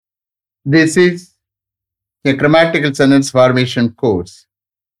This is a grammatical sentence formation course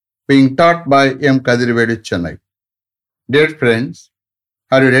being taught by M. Kadirvedu Chennai. Dear friends,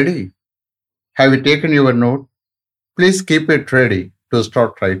 are you ready? Have you taken your note? Please keep it ready to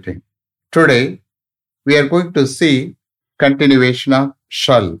start writing. Today, we are going to see continuation of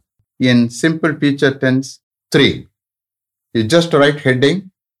shall in simple future tense 3. You just write heading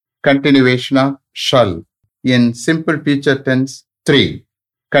continuation of shall in simple future tense 3.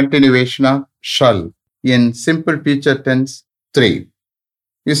 Continuation of shall in simple future tense 3.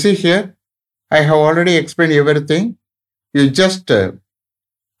 You see here, I have already explained everything. You just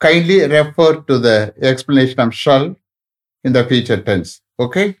kindly refer to the explanation of shall in the future tense.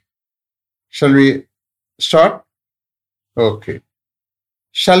 Okay? Shall we start? Okay.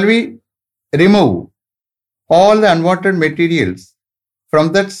 Shall we remove all the unwanted materials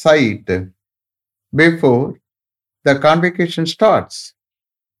from that site before the convocation starts?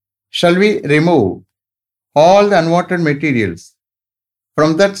 Shall we remove all the unwanted materials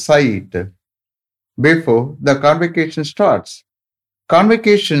from that site before the convocation starts?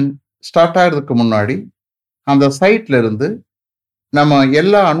 Convocation start ஆகிறதுக்கு முன்னாடி அந்த சைட்ல இருந்து நம்ம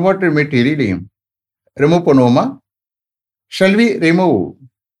எல்லா unwanted மெட்டீரியலையும் remove பண்ணுவோமா? Shall we remove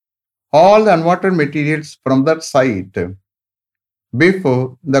all the unwanted materials from that site before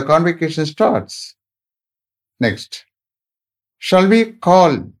the convocation starts? Next. Shall we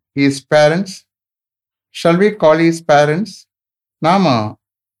call his parents? Shall we call his parents? நாம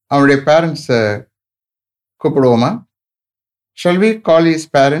அவனுடைய பேரண்ட்ஸை கூப்பிடுவோமா? Shall we call his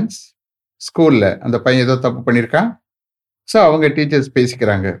parents? ஸ்கூல்ல அந்த பையன் ஏதோ தப்பு பண்ணியிருக்கான், ஸோ அவங்க டீச்சர்ஸ்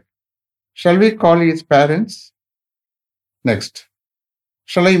பேசிக்கிறாங்க. Shall we call his parents? Next.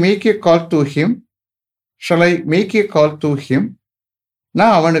 Shall I make a call to him? Shall I make a call to him?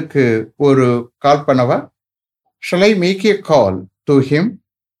 நான் அவனுக்கு ஒரு கால் பண்ணவா? Shall I make a call to him?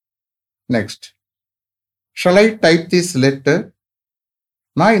 Next. Shall I type this letter?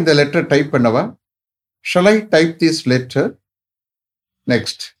 நான் இந்த letter type பண்ணவா? Shall I type this letter?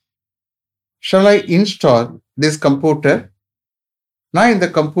 Next. Shall I install this computer? நான் இந்த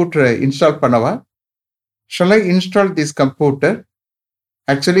கம்ப்யூட்டரை இன்ஸ்டால் பண்ணவா? Shall I install this computer?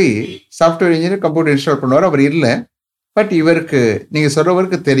 Actually software engineer computer install பண்ணுவார், அவர் இல்லை, but இவருக்கு நீங்கள்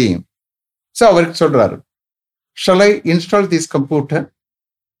சொல்றவருக்கு தெரியும், ஸோ அவருக்கு சொல்றாரு. Shall I install this computer?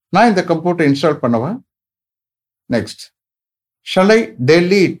 நான் இந்த கம்ப்யூட்டர் இன்ஸ்டால் பண்ணவா? Next. Shall I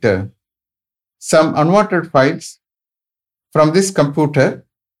delete some unwanted files from this computer?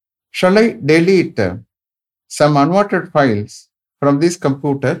 Shall I delete some unwanted files from this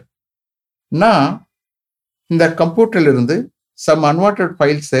computer? நான் இந்த கம்ப்யூட்டர்ல இருந்து some unwanted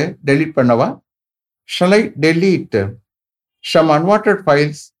files delete பண்ணவா? Shall I delete some unwanted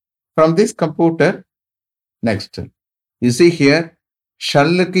files from this computer? Next. You see here,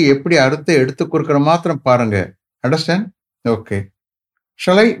 shallக்கு எப்படி அர்த்தம் எடுத்து கொடுக்கிற மாத்திரம் பாருங்க. Understand? Okay.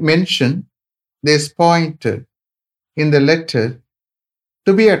 Shall I mention this point in the letter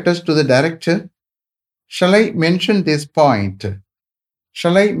to be attached to the director? Shall I mention this point?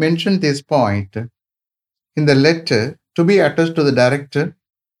 Shall I mention this point in the letter to be attached to the director?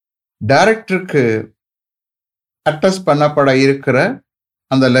 டைரக்டருக்கு attach பண்ணப்பட இருக்கிற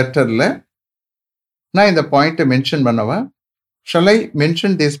அந்த லெட்டர்ல நான் இந்த பாயிண்ட்டை mention பண்ணவா? Shall I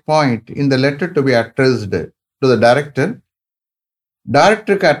mention this point in the letter to be addressed to the director?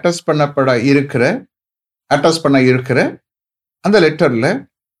 டைரக்டருக்கு attach பண்ண இருக்கிற அந்த லெட்டர்ல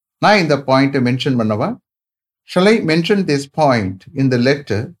நான் இந்த பாயிண்ட்டை மென்ஷன் பண்ணவா? Shall I mention this point in the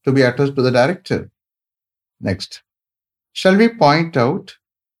letter to be attached to the director? Next. Shall we point out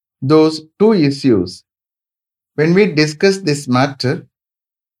those two issues when we discuss this matter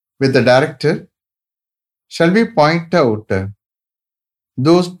with the director? Shall we point out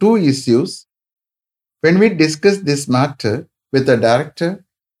those two issues when we discuss this matter with the director?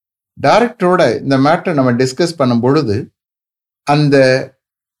 டைரக்டரோட இந்த matter நம்ம discuss பண்ணும் பொழுது அந்த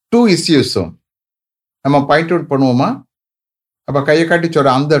two இஸ்யூஸும் நம்ம point out பண்ணுவோமா? அப்போ கையை காட்டி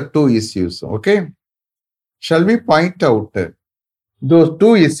சொல்ற அந்த two issues. Okay. Shall we point out those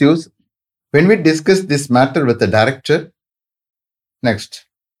two issues when we discuss this matter with the director? Next.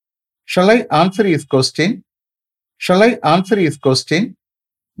 Shall I answer his question? Shall I answer his question?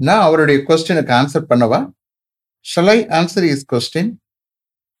 நான் அவருடைய கொஸ்டினுக்கு answer பண்ணவா? Shall I answer his question?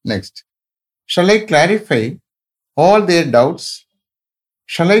 Next. Shall I clarify all their doubts?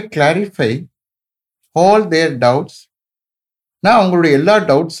 Shall I clarify all their doubts? நான் அவங்களுடைய எல்லா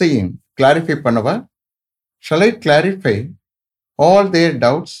டவுட்ஸையும் clarify பண்ணவா? Shall I clarify all their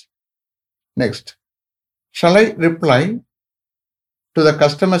doubts? Next. Shall I reply to the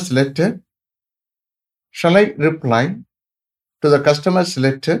customer's letter? Shall I reply to the customer's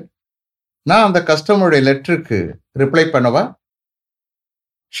letter? நான் அந்த கஸ்டமருடைய லெட்டருக்கு reply பண்ணவா?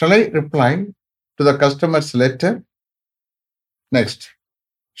 Shall I reply to the customer's letter? Next.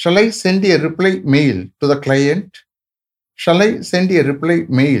 Shall I send a reply mail to the client? Shall I send a reply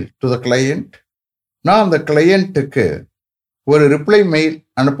mail to the client? நான் அந்த கிளையண்ட்டுக்கு ஒரு reply mail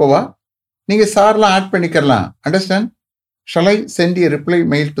அனுப்பவா? நீங்க சார்லாம் add பண்ணிக்கலாம். Understand? Shall I send a reply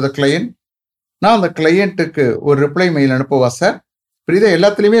mail to the client? நான் அந்த கிளையண்ட்டுக்கு ஒரு reply mail அனுப்பவா sir? புரியுதா?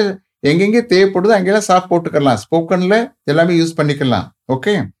 எல்லாத்துலேயுமே எங்கெங்கே தேவைப்படுதோ அங்கெல்லாம் சார் போட்டுக்கலாம். ஸ்போக்கனில் எல்லாமே யூஸ் பண்ணிக்கலாம்.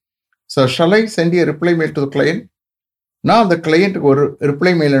 Okay. So shall I send a reply mail to the client? நான் அந்த கிளையண்ட்டுக்கு ஒரு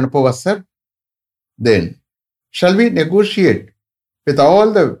reply mail அனுப்பவா sir? Then shall we negotiate with all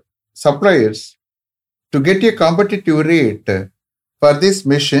the suppliers to get a competitive rate for this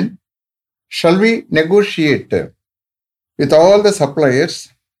machine? Shall we negotiate with all the suppliers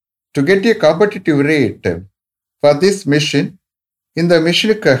to get a competitive rate for this machine? இந்த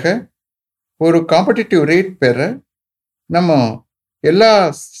மிஷினுக்காக ஒரு competitive rate பெற நம்ம எல்லா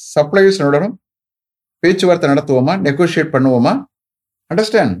சப்ளையர்ஸுடனும் பேச்சுவார்த்தை நடத்துவோமா? Negotiate பண்ணுவோமா?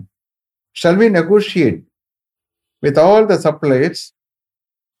 Understand? Shall we negotiate with all the suppliers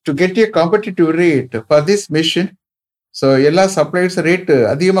to get a competitive rate for this machine. So எல்லா suppliers rate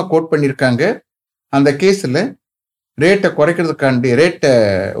அதிகமாக quote பண்ணியிருக்காங்க. அந்த கேஸில் ரேட்டை குறைக்கிறதுக்காண்டி, ரேட்டை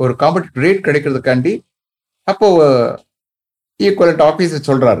ஒரு காம்படிட்டிவ் ரேட் கிடைக்கிறதுக்காண்டி அப்போ ஈக்குவலண்ட் ஆஃபீஸர்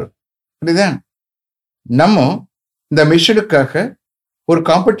சொல்கிறாரு. புரியுதா? நம்ம இந்த மிஷினுக்காக ஒரு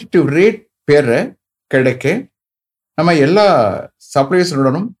காம்படிட்டிவ் ரேட் பெற கிடைக்க நம்ம எல்லா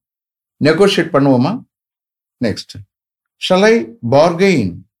சப்ளையர்ஸுடனும் நெகோஷியேட் பண்ணுவோமா? Next. Shall I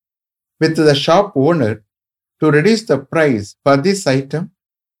bargain with the shop owner to reduce the price for this item?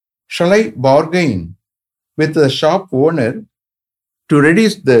 Shall I bargain with the shop owner to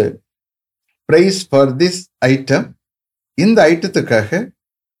reduce the price for this item? இந்த ஐட்டத்துக்காக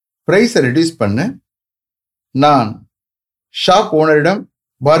பிரைஸை reduce பண்ண நான் shop ஓனரிடம்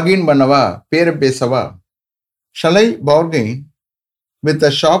bargain பண்ணவா, பேரம் பேசவா? Shall I bargain with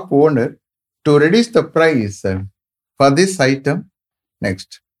the shop owner to reduce the price for this item? Next.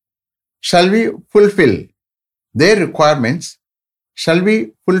 Shall we fulfill their requirements? Shall we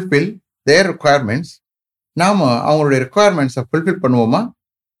fulfill their requirements? நாம் அவங்களுடைய ரெக்குவயர்மெண்ட்ஸை fulfil பண்ணுவோமா?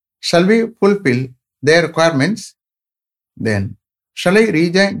 Shall we fulfil their requirements? Then shall I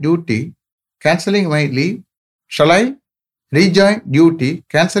rejoin duty cancelling my leave? Shall I rejoin duty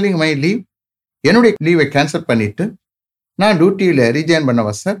cancelling my leave? என்னுடைய லீவை cancel பண்ணிவிட்டு நான் டியூட்டியில் rejoin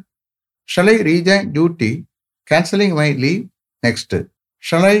பண்ணவா sir? Shall I rejoin duty cancelling my leave? Next.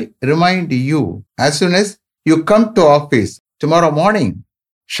 Shall I remind you as soon as you come to office tomorrow morning?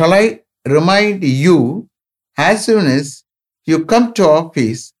 Shall I remind you as soon as you come to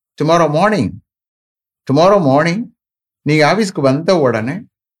office tomorrow morning? Tomorrow morning நீங்கள் ஆஃபீஸ்க்கு வந்த உடனே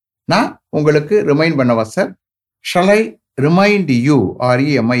நான் உங்களுக்கு remind பண்ணவா sir? Shall I remind you,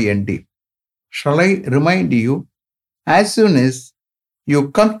 REMIND? Shall I remind you as soon as you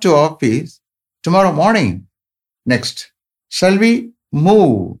come to office tomorrow morning? Next. Shall we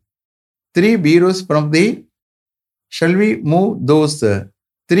move 3 bureaus from the? Shall we move those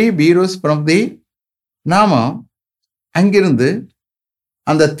 3 bureaus from the? நாம அங்கிருந்து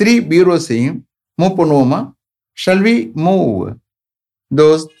அந்த 3 பியூரோஸையும் move பண்ணுவோமா? Shall we move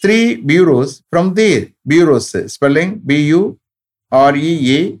those 3 bureaus from their bureaus? Spelling BUREAUS.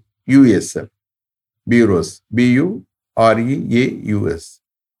 Bureaus. BUREAUS.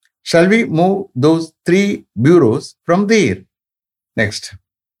 Shall we move those 3 bureaus from there? Next.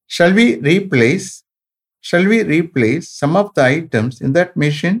 Shall we replace some of the items in that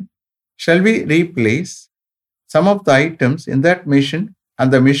machine? Shall we replace some of the items in that machine?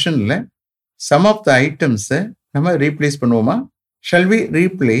 அந்த மிஷினில் some of the items நம்ம replace பண்ணுவோமா? Shall we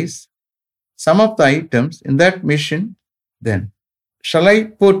replace some of the items in that machine? Then, shall I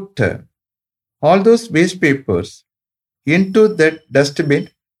put all those waste papers into that dustbin?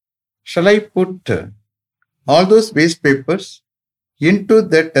 Shall I put all those waste papers into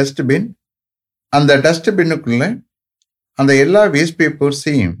that dustbin? அந்த டஸ்ட்பின்னுக்குள்ள அந்த எல்லா waste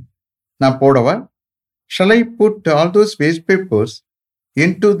பேப்பர்ஸையும் நான் போடவா? Shall I put all those waste papers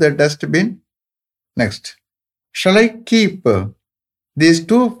into the dustbin? Next. Shall I keep these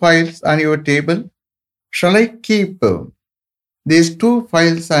 2 files on your table? Shall I keep these 2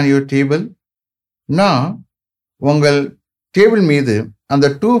 files on your table? நான் உங்கள் table மீது அந்த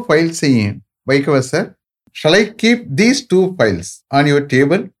 2 ஃபைல்ஸையும் வைக்கவா sir? Shall I keep these 2 files on your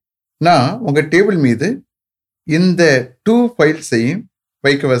table? நான் உங்கள் table மீது இந்த 2 ஃபைல்ஸையும்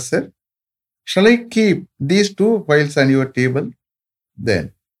வைக்கவா sir? Shall I keep these 2 files on your table? Then,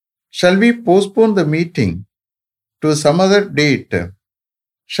 shall we postpone the meeting to some other date?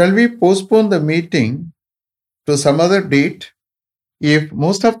 Shall we postpone the meeting to some other date if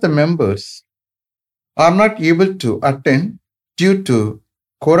most of the members are not able to attend due to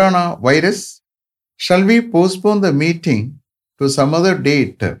coronavirus? Shall we postpone the meeting to some other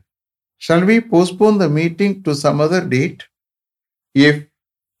date? Shall we postpone the meeting to some other date if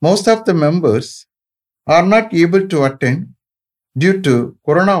most of the members are not able to attend due to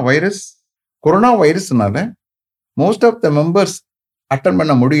coronavirus? கொரோனாவைரஸ்னால most of the members attend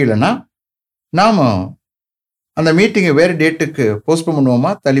பண்ண முடியலன்னா நாம அந்த மீட்டிங்கை வேறு டேட்டுக்கு postpone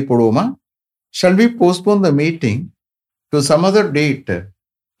பண்ணுவோமா, தள்ளி போடுவோமா? Shall we postpone the meeting to some other date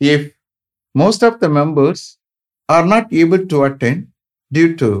if most of the members are not able to attend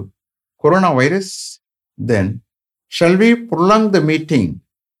due to coronavirus? Then shall we prolong the meeting?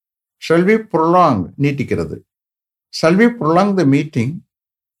 Shall we prolong நீட்டிக்கிறது. Shall we prolong the meeting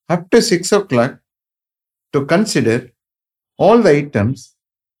up to 6 o'clock to consider all the items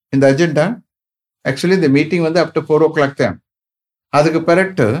in the agenda? Actually the meeting வந்து up to 4 o'clock தான். அதுக்கு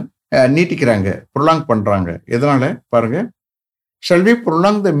பிறகு நீட்டிக்கிறாங்க, prolong பண்றாங்க. எதனால பாருங்க. Shall we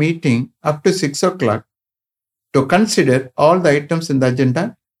prolong the meeting up to 6 o'clock to consider all the items in the agenda?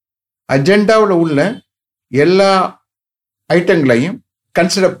 அஜெண்டாவில் உள்ள எல்லா ஐட்டங்களையும்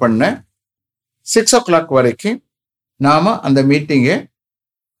consider பண்ண 6 o'clock வரைக்கும் நாம அந்த மீட்டிங்கை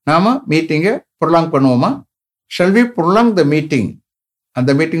prolong பண்ணுவோமா? Shall we prolong the meeting? அந்த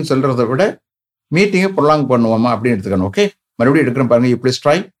மீட்டிங் சொல்றதை விட மீட்டிங்கை prolong பண்ணுவோமா அப்படின்னு எடுத்துக்கணும். ஓகே, மறுபடியும் எடுக்கிறேன் பாருங்க. You please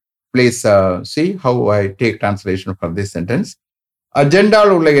try. Please see how I take translation for this sentence.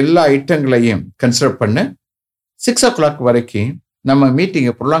 அஜெண்டாவில் உள்ள எல்லா ஐட்டங்களையும் கன்சிடர் பண்ண 6 o'clock வரைக்கும் நம்ம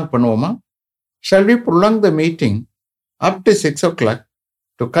மீட்டிங்கை prolong பண்ணுவோமா? Shall we prolong the meeting up to 6 o'clock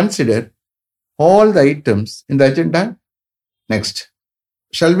to consider all the items in the agenda? Next,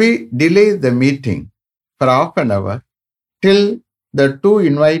 shall we delay the meeting for half an hour till the 2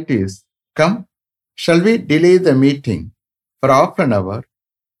 invitees come? Shall we delay the meeting for half an hour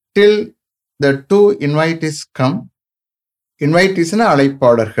till the 2 invitees come? இன்வைட்டீஸ்னா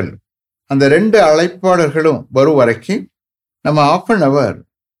அழைப்பாளர்கள். அந்த 2 அழைப்பாளர்களும் வரும் வரைக்கும் நம்ம half an hour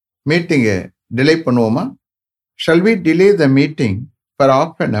மீட்டிங்கை delay பண்ணுவோமா? Shall we delay the meeting for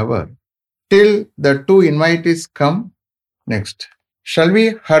half an hour till the 2 invitees come? Next, shall we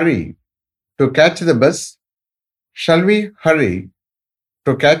hurry to catch the bus? Shall we hurry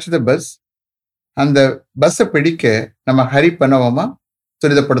to catch the bus? அந்த பஸ்ஸை பிடிக்க நம்ம ஹரி பண்ணுவோமா,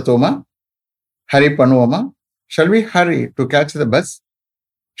 துரிதப்படுத்துவோமா, ஹரி பண்ணுவோமா? Shall we hurry to catch the bus?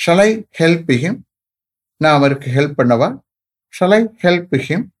 Shall I help him? நான் அவருக்கு help பண்ணவா? Shall I help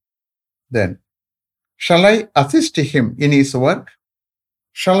him? Then, shall I assist him in his work?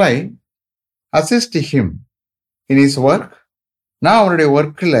 Shall I assist him in his work? நான் அவருடைய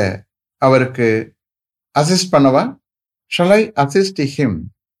ஒர்க்கில் அவருக்கு assist பண்ணவா? Shall I assist him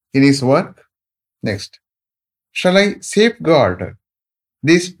in his work? Next, shall I safeguard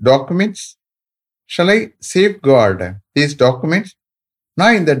these documents? Shall I safeguard these documents?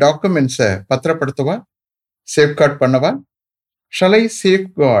 நான் இந்த டாக்குமெண்ட்ஸை பத்திரப்படுத்தவா, safeguard பண்ணவா? Shall I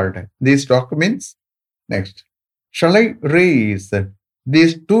safeguard these documents? Next, shall I raise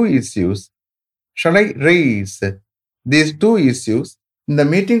these 2 issues? Shall I raise these 2 issues in the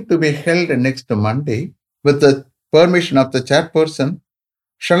meeting to be held next Monday with the permission of the chairperson?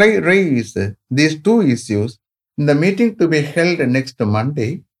 Shall I raise these 2 issues in the meeting to be held next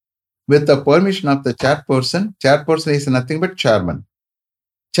Monday with the permission of the chairperson? Chairperson is nothing but chairman.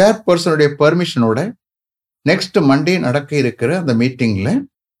 chairperson பெர்மிஷனோட next Monday நடக்க இருக்கிற அந்த மீட்டிங்ல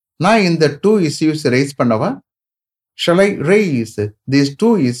நான் இந்த 2 issues rice பண்ணவா? Shall I raise these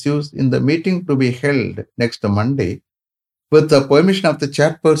 2 issues in the meeting to be held next Monday with the permission of the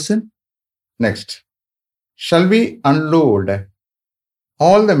chairperson? Next, shall we unload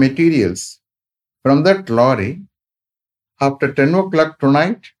all the materials from that lorry after 10 o'clock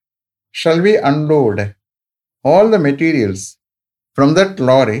tonight? Shall we unload all the materials from that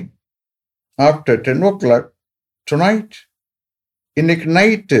lorry after 10 o'clock tonight? இன்னைக்கு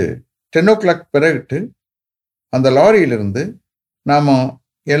night 10 o'clock பிறகு அந்த லாரியிலிருந்து நாம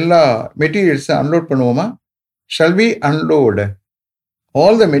எல்லா மெட்டீரியல்ஸை unload பண்ணுவோமா? Shall we unload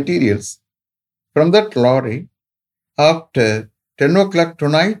all the materials from that lorry after 10 o'clock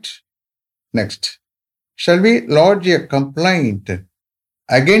tonight? Next, shall we lodge a complaint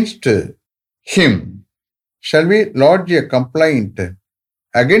against him? Shall we lodge a complaint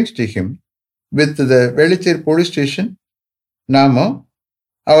against him with the Velachery police station? நாம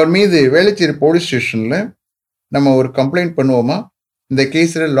அவர் மீது Velachery police ஸ்டேஷன்ல நம்ம ஒரு complaint பண்ணுவோமா? இந்த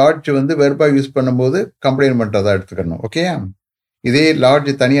கேஸில் lodge வெர்பா use பண்ணும்போது complaint பண்ணுறதா எடுத்துக்கணும். ஓகேயா? இதே லாட்ஜ்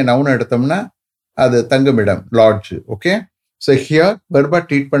தனியாக நவுன் எடுத்தோம்னா அது தங்குமிடம் lodge. Okay, so here வெர்பா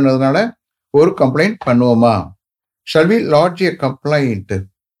treat பண்ணதுனால ஒரு கம்ப்ளைண்ட் பண்ணுவோமா? Shall we lodge a complaint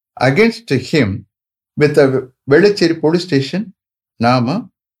against him with Velachery police station? நாம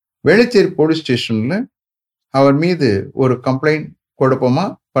வேளச்சேரி போலீஸ் ஸ்டேஷன்ல அவர் மீது ஒரு கம்ப்ளைண்ட் கொடுப்போமா,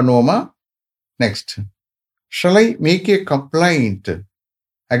 பண்ணுவோமா? Next, shall I make a complaint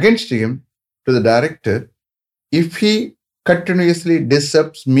against him to the director if he continuously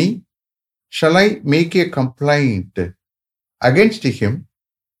disturbs me? Shall I make a complaint against him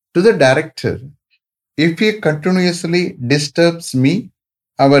to the director if he continuously disturbs me?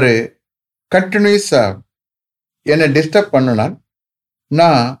 அவர் கண்டினியூஸா என்னை disturb பண்ணினால்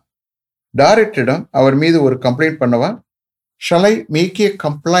நான் டைரக்டரிடம் அவர் மீது ஒரு complaint பண்ணவா? Shall I make a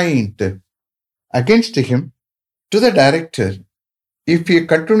complaint against him to the director if he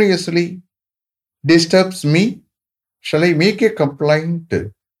continuously disturbs me? Shall I make a complaint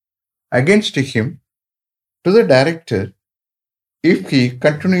against him to the director if he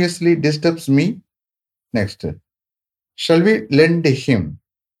continuously disturbs me? Next, shall we lend him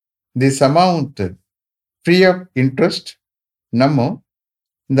this amount free of interest? நம்ம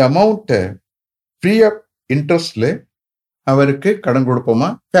இந்த amount free of இன்ட்ரெஸ்ட்ல அவருக்கு கடன் கொடுப்போமா?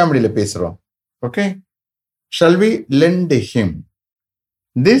 ஃபேமிலியில் பேசுகிறோம். Okay, shall we lend him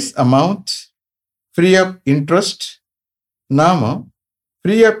this amount free of interest? நாம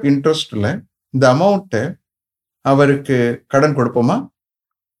free of இன்ட்ரெஸ்டில் இந்த அமௌண்ட்டை அவருக்கு கடன் கொடுப்போமா?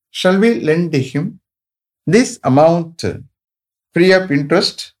 Shall we lend him this amount free of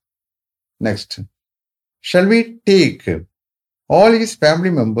interest? Next, shall we take all his family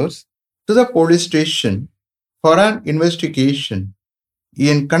members to the police station for an investigation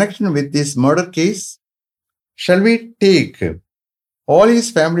in connection with this murder case? Shall we take all his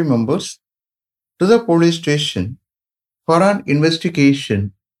family members to the police station for an investigation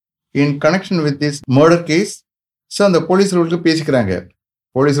in connection with this murder case? So அந்த போலீஸரோடு பேசிக்கிறாங்க,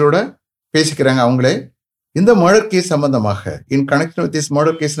 போலீஸரோட பேசிக்கிறாங்க அவங்களே இந்த murder case சம்பந்தமாக. In connection with this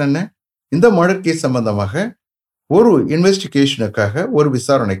murder case என்ன? இந்த murder case சம்பந்தமாக ஒரு இன்வெஸ்டிகேஷனுக்காக, ஒரு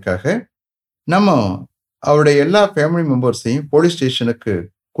விசாரணைக்காக நம்ம அவருடைய எல்லா ஃபேமிலி மெம்பர்ஸையும் போலீஸ் ஸ்டேஷனுக்கு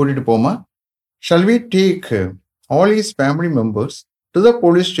கூட்டிட்டு போமா? Shall we take all his family members to the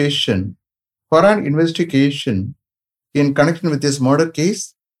police station for an investigation in connection with this murder case?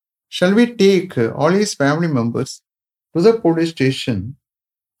 Shall we take all his family members to the police station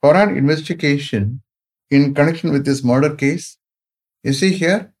for an investigation in connection with this murder case? You see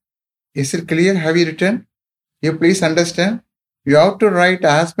here, is it clear? Have you written? You please understand. You have to write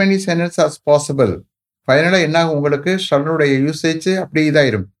as many sentences as possible. ஃபைனலாக என்ன உங்களுக்கு ஷல்லுடைய usage அப்படி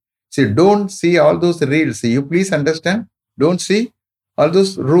இதாயிரும். See, don't see all those reels. You please understand. Don't see all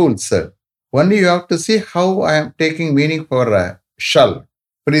those rules. Only you have to see how I am taking meaning for shall.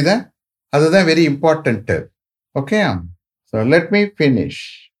 புரியுதா? அதுதான் very important. Okay? So let me finish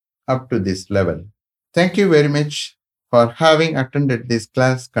up to this level. Thank you very much for having attended this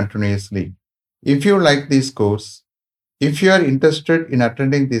class continuously. If you like this course, if you are interested in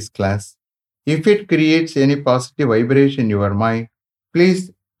attending this class, if it creates any positive vibration in your mind, please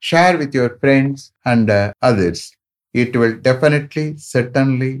share with your friends and others. It will definitely,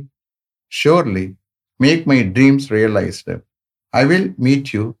 certainly, surely make my dreams realized. I will meet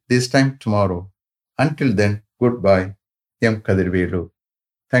you this time tomorrow. Until then, goodbye. M. Kadirvelu.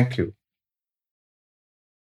 Thank you.